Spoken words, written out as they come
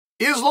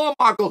Islam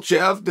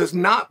Makhachev does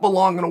not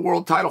belong in a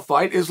world title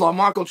fight. Islam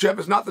Makhachev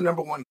is not the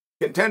 #1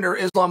 contender.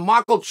 Islam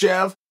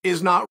Makhachev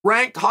is not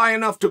ranked high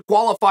enough to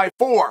qualify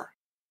for.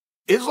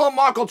 Islam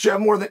Makhachev,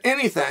 more than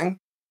anything,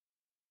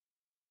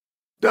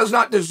 does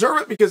not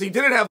deserve it because he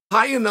didn't have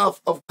high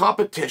enough of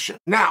competition.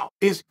 Now,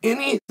 is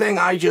anything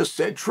I just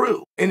said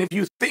true? And if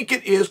you think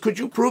it is, could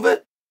you prove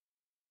it?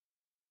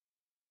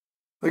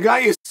 The guy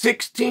is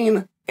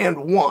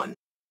 16-1.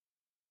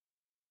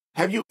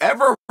 Have you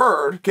ever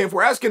heard, okay, if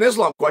we're asking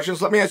Islam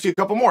questions, let me ask you a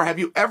couple more. Have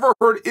you ever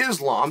heard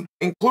Islam,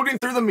 including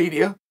through the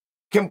media,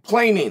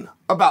 complaining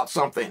about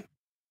something?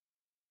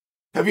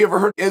 Have you ever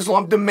heard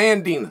Islam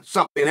demanding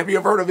something? Have you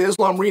ever heard of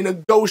Islam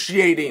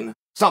renegotiating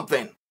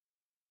something?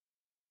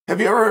 Have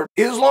you ever heard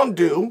Islam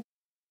do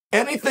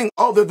anything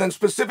other than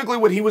specifically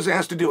what he was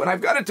asked to do? And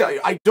I've got to tell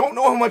you, I don't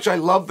know how much I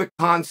love the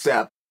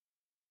concept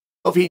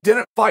of he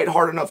didn't fight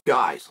hard enough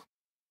guys.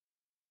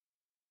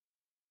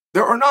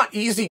 There are not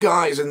easy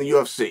guys in the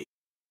UFC.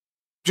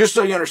 Just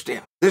so you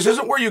understand. This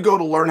isn't where you go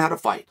to learn how to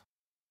fight.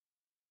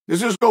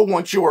 This is go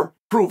once you're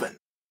proven.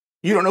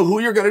 You don't know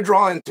who you're going to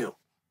draw into.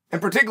 And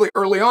particularly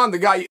early on, the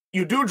guy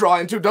you do draw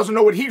into doesn't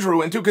know what he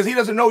drew into because he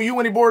doesn't know you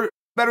any more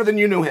better than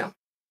you knew him.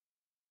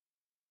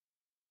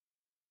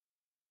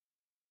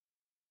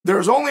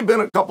 There's only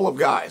been a couple of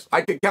guys,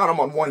 I could count them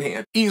on one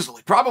hand,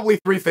 easily, probably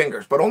 3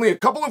 fingers, but only a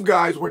couple of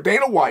guys where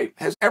Dana White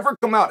has ever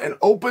come out and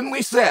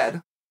openly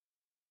said,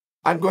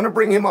 I'm going to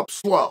bring him up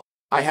slow.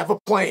 I have a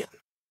plan.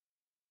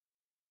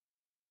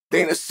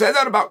 Dana said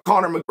that about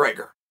Conor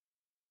McGregor.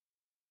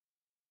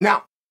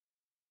 Now,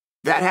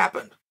 that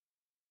happened.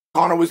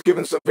 Conor was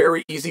given some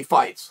very easy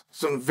fights,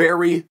 some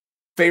very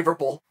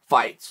favorable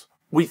fights,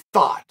 we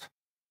thought.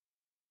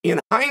 In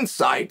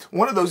hindsight,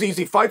 one of those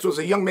easy fights was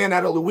a young man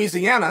out of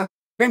Louisiana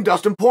named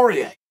Dustin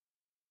Poirier.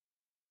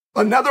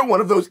 Another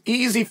one of those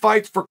easy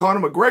fights for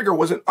Conor McGregor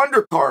was an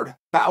undercard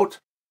bout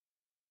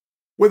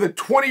with a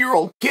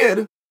 20-year-old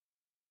kid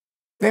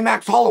named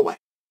Max Holloway.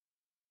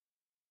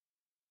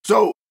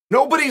 So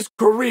nobody's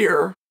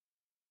career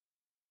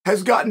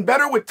has gotten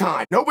better with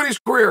time. Nobody's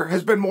career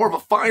has been more of a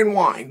fine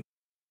wine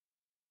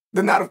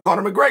than that of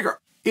Conor McGregor.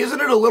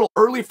 Isn't it a little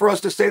early for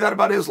us to say that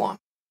about Islam?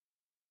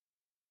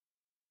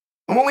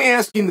 I'm only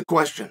asking the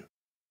question.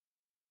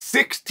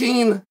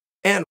 16-1.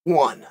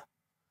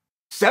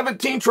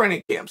 17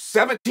 training camps,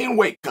 17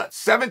 weight cuts,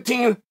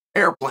 17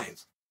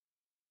 airplanes,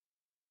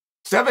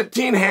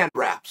 17 hand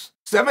wraps,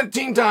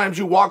 17 times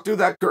you walked through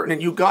that curtain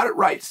and you got it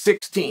right,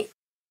 16.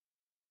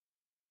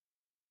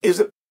 Is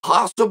it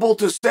possible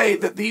to say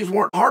that these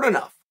weren't hard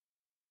enough?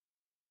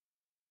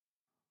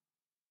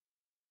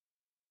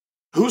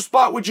 Whose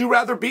spot would you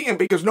rather be in?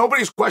 Because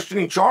nobody's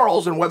questioning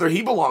Charles and whether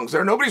he belongs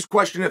there. Nobody's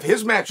questioning if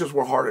his matches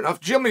were hard enough.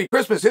 Jiminy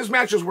Christmas, his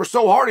matches were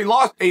so hard he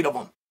lost 8 of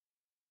them.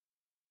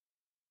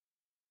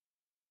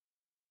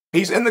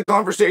 He's in the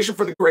conversation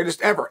for the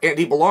greatest ever, and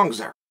he belongs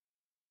there.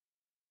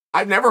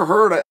 I've never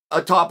heard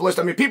a top list.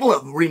 I mean, people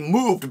have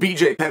removed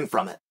BJ Penn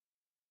from it.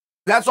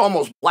 That's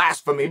almost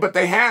blasphemy, but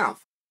they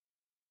have.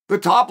 The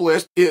top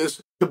list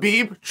is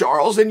Khabib,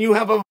 Charles, and you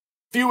have a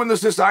few in the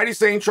society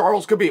saying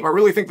Charles, Khabib. I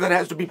really think that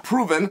has to be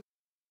proven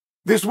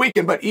this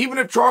weekend. But even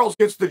if Charles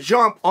gets the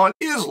jump on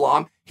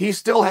Islam, he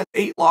still has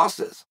 8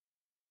 losses.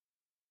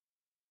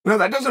 Now,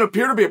 that doesn't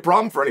appear to be a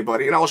problem for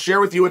anybody, and I'll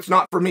share with you it's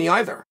not for me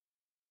either.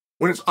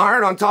 When it's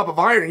iron on top of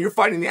iron and you're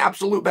fighting the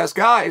absolute best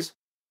guys,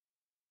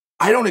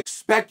 I don't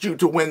expect you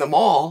to win them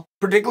all,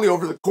 particularly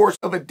over the course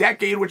of a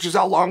decade, which is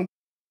how long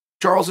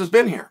Charles has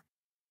been here.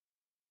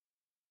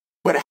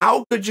 But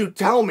how could you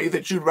tell me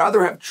that you'd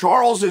rather have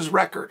Charles's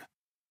record?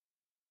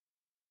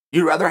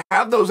 You'd rather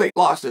have those 8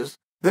 losses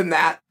than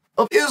that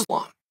of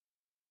Islam.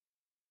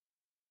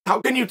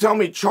 How can you tell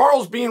me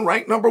Charles being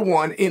ranked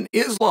 #1 in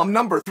Islam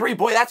 #3?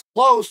 Boy, that's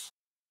close.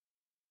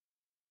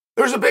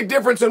 There's a big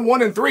difference in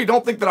 1 and 3.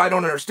 Don't think that I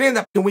don't understand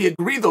that. Can we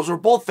agree those are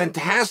both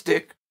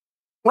fantastic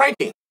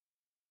rankings?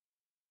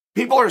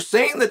 People are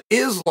saying that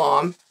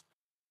Islam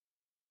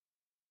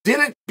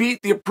didn't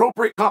beat the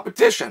appropriate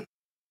competition.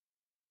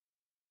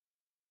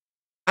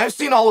 I've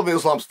seen all of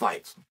Islam's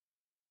fights.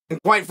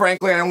 And quite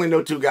frankly, I only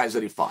know 2 guys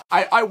that he fought.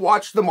 I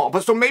watched them all.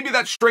 But so maybe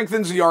that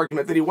strengthens the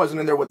argument that he wasn't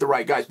in there with the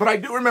right guys. But I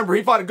do remember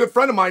he fought a good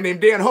friend of mine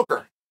named Dan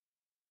Hooker.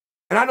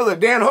 And I know that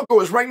Dan Hooker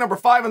was ranked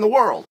 #5 in the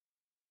world.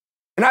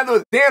 And I know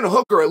that Dan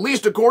Hooker, at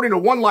least according to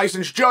one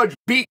licensed judge,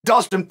 beat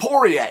Dustin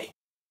Poirier.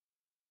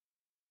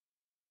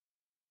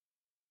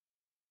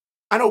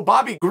 I know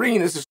Bobby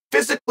Green is as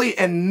physically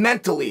and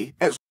mentally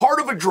as hard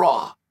of a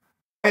draw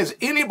as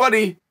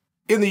anybody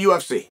in the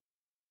UFC.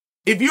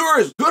 If you're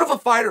as good of a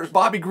fighter as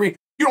Bobby Green,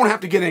 you don't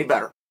have to get any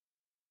better.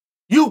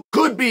 You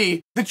could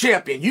be the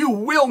champion. You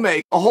will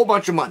make a whole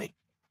bunch of money.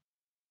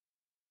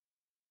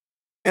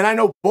 And I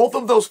know both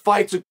of those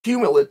fights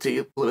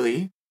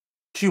cumulatively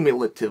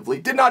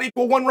did not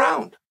equal 1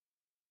 round.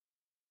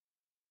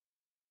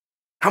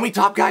 How many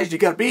top guys do you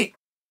got to beat?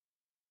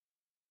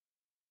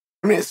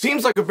 I mean, it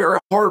seems like a very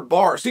hard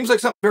bar. It seems like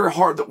something very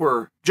hard that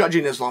we're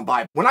judging Islam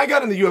by. When I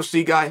got in the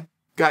UFC,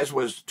 guys,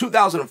 was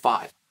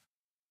 2005.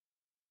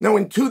 Now,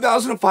 in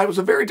 2005, it was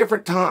a very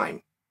different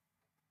time.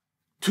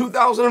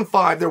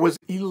 2005, there was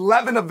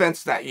 11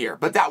 events that year,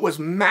 but that was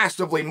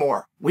massively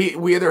more. We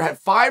either had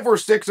 5 or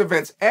 6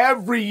 events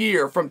every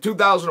year from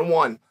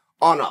 2001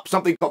 on up.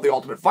 Something called the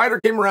Ultimate Fighter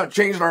came around,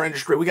 changed our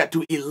industry. We got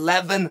to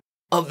 11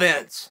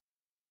 events.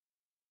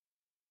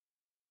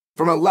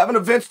 From 11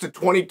 events to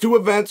 22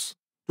 events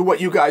to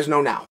what you guys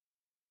know now.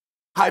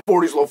 High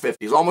 40s, low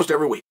 50s, almost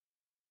every week.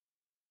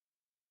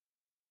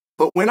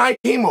 But when I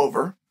came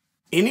over,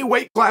 any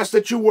weight class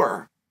that you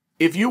were,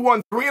 if you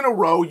won 3 in a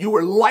row, you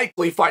were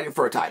likely fighting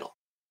for a title.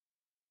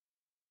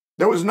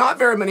 There was not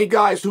very many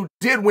guys who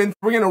did win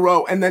 3 in a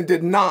row and then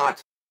did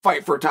not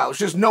fight for a title. It's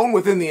just known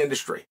within the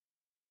industry.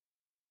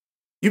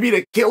 You beat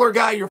a killer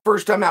guy your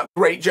first time out,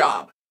 great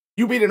job.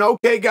 You beat an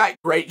okay guy,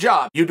 great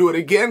job. You do it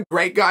again,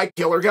 great guy,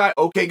 killer guy,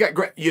 okay guy,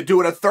 great. You do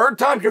it a third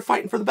time, you're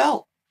fighting for the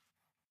belt.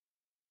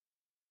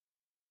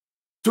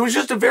 So it was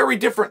just a very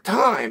different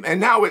time. And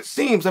now it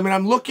seems,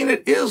 I'm looking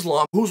at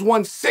Islam, who's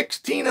won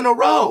 16 in a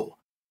row.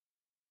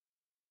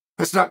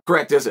 That's not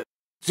correct, is it?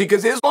 See,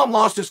 because Islam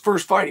lost his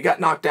first fight, he got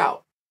knocked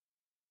out.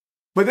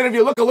 But then if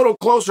you look a little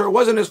closer, it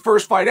wasn't his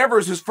first fight ever, it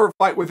was his first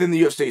fight within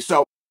the UFC.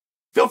 So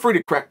feel free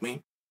to correct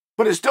me.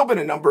 But it's still been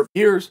a number of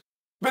years,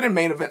 been in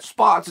main event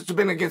spots, it's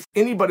been against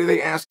anybody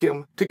they asked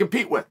him to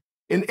compete with.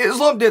 And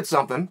Islam did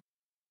something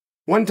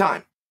one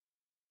time.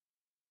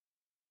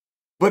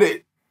 But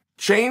it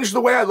changed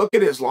the way I look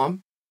at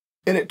Islam,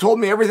 and it told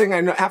me everything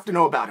I have to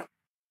know about him.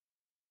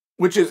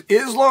 Which is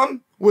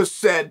Islam was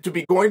said to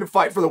be going to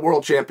fight for the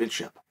world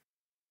championship.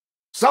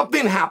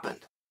 Something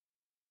happened.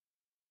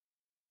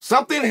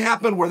 Something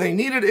happened where they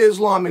needed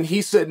Islam and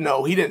he said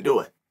no, he didn't do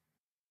it.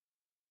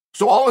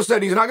 So all of a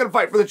sudden, he's not going to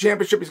fight for the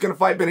championship, he's going to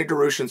fight Benny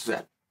Darushin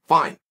said.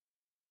 Fine.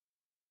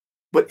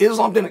 But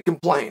Islam didn't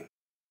complain.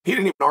 He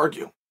didn't even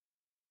argue.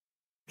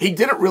 He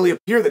didn't really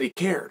appear that he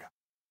cared.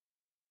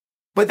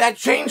 But that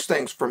changed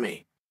things for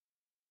me.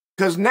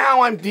 Because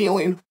now I'm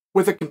dealing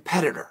with a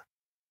competitor.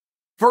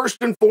 First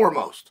and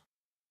foremost.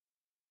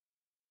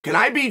 Can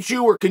I beat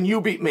you or can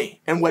you beat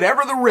me? And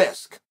whatever the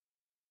risk,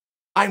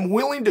 I'm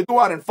willing to go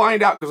out and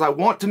find out because I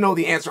want to know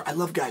the answer. I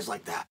love guys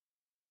like that.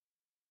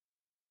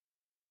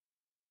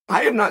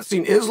 I have not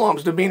seen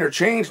Islam's demeanor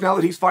change now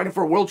that he's fighting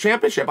for a world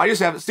championship. I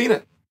just haven't seen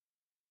it.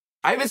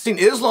 I haven't seen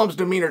Islam's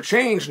demeanor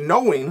change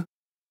knowing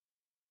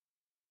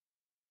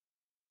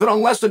that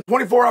on less than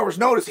 24 hours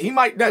notice, he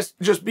might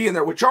just be in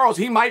there with Charles.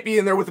 He might be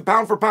in there with the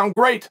pound for pound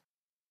great.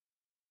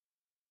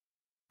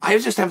 I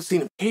just haven't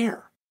seen him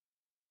care.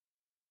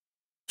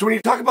 So when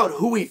you talk about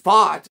who he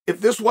fought,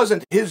 if this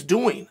wasn't his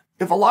doing,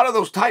 if a lot of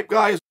those type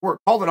guys were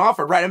called and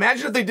offered, right?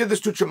 Imagine if they did this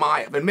to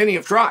Chimaev, and many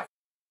have tried.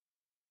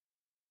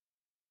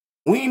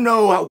 We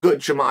know how good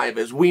Chimaev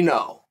is, we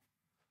know.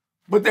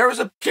 But there was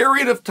a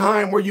period of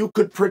time where you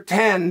could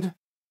pretend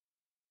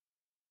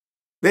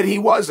that he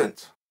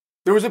wasn't.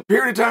 There was a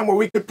period of time where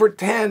we could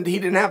pretend he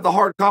didn't have the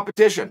hard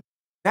competition.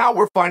 Now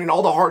we're finding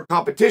all the hard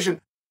competition,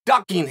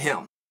 ducking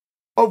him,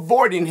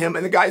 avoiding him,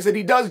 and the guys that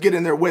he does get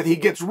in there with, he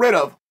gets rid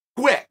of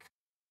quick.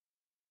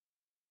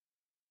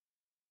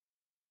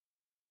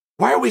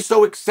 Why are we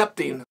so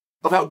accepting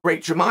of how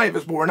great Chimaev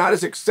is, but we're not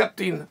as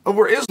accepting of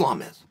where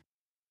Islam is?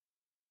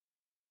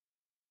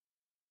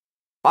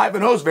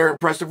 5-0 is a very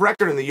impressive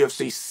record in the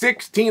UFC.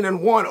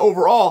 16-1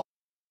 overall.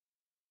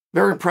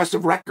 Very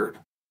impressive record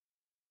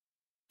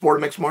for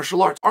mixed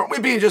martial arts. Aren't we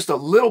being just a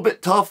little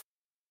bit tough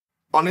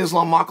on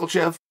Islam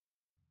Makhachev?